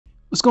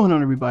What's going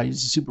on, everybody?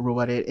 This is Super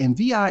Robot Ed, and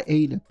via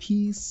the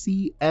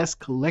PCS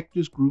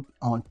Collectors Group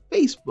on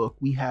Facebook,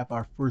 we have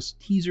our first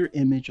teaser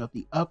image of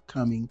the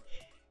upcoming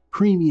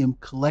premium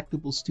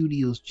Collectible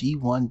Studios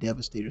G1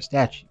 Devastator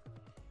statue.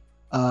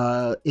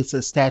 It's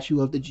a statue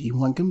of the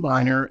G1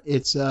 combiner.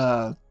 It's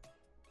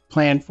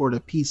planned for the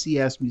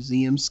PCS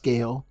museum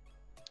scale,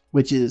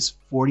 which is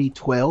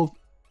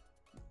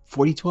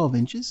 4012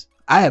 inches.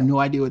 I have no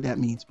idea what that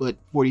means, but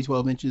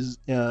 4012 inches,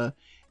 and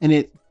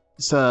it's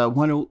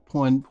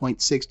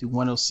 101.6 to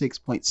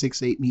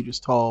 106.68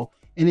 meters tall,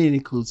 and it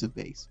includes a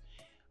base.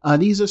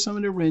 These are some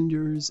of the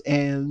renders,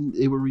 and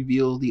it will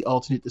reveal the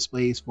alternate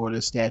displays for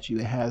the statue.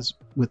 It has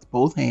with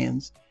both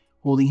hands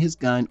holding his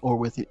gun or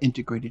with an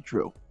integrated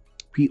drill.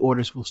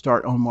 Pre-orders will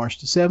start on March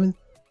the 7th.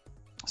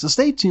 So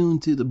stay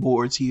tuned to the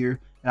boards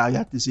here. I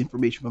got this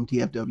information from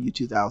TFW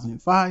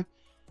 2005.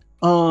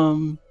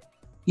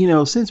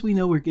 Since we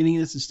know we're getting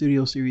this in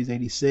Studio Series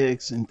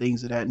 86 and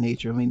things of that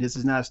nature, I mean, this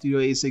is not a Studio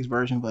 86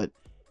 version, but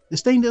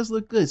this thing does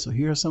look good. So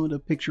here are some of the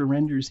picture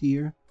renders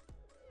here.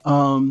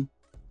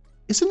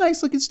 It's a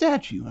nice looking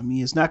statue. I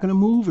mean, it's not going to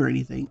move or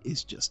anything.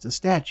 It's just a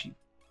statue.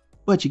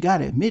 But you got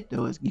to admit,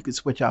 though, is you could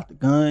switch out the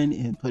gun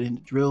and put in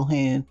the drill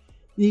hand.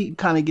 You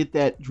kind of get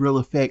that drill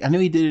effect. I know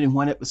he did it in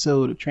one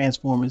episode of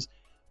Transformers,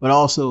 but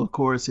also, of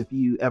course, if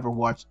you ever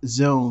watched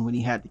Zone when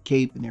he had the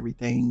cape and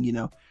everything,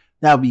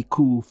 that would be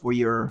cool for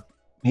your,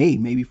 hey,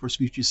 maybe for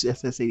future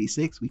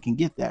SS86, we can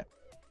get that.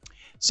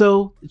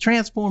 So the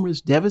Transformers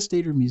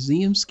Devastator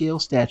museum scale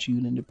statue,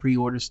 and the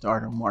pre-order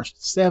start on March the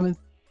 7th.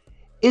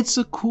 It's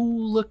a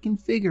cool looking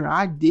figure.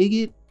 I dig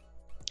it.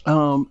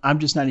 I'm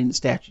just not into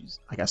statues.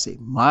 Like I say,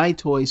 my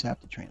toys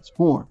have to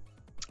transform.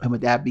 And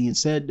with that being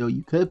said, though,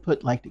 you could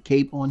put like the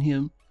cape on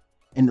him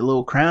and the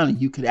little crown, and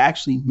you could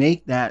actually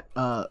make that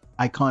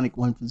iconic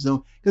one from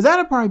Zone, because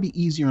that'd probably be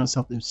easier on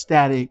something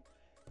static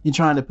than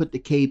trying to put the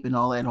cape and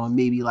all that on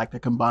maybe like a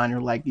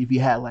combiner, like if you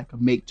had like a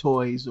Make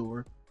Toys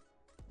or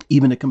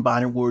even a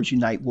Combiner Wars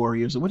Unite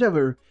Warriors or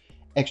whatever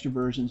extra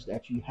versions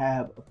that you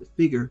have of the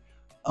figure.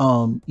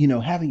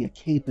 Having a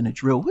cape and a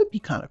drill would be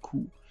kind of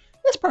cool.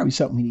 That's probably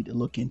something we need to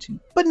look into,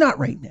 but not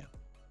right now.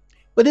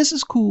 But this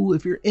is cool.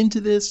 If you're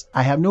into this,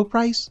 I have no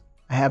price.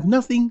 I have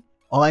nothing.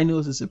 All I know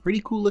is it's a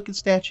pretty cool looking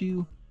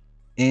statue,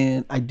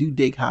 and I do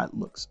dig how it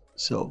looks.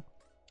 So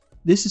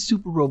this is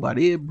Super Robot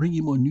Ed, bringing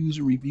you more news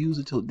and reviews.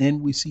 Until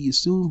then, we see you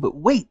soon. But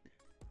wait,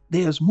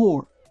 there's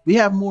more. We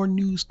have more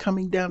news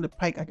coming down the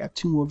pike. I got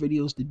 2 more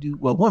videos to do.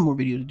 Well, 1 more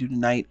video to do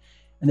tonight.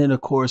 And then,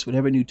 of course,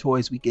 whatever new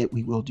toys we get,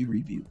 we will do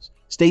reviews.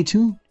 Stay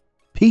tuned.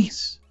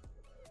 Peace.